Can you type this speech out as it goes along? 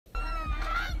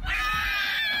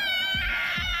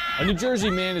A New Jersey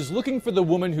man is looking for the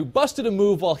woman who busted a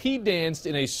move while he danced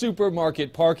in a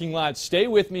supermarket parking lot. Stay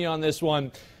with me on this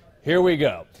one. Here we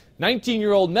go.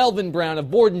 19-year-old Melvin Brown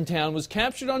of Bordentown was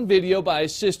captured on video by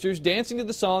his sisters dancing to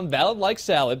the song Ballad Like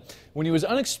Salad when he was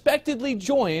unexpectedly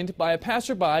joined by a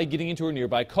passerby getting into a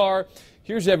nearby car.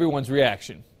 Here's everyone's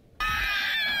reaction.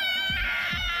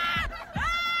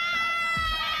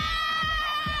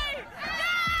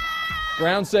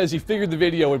 Brown says he figured the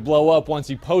video would blow up once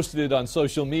he posted it on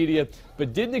social media,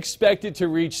 but didn't expect it to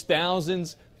reach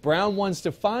thousands. Brown wants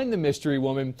to find the mystery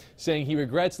woman, saying he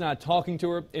regrets not talking to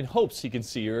her and hopes he can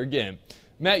see her again.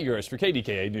 Matt Yurus for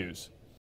KDKA News.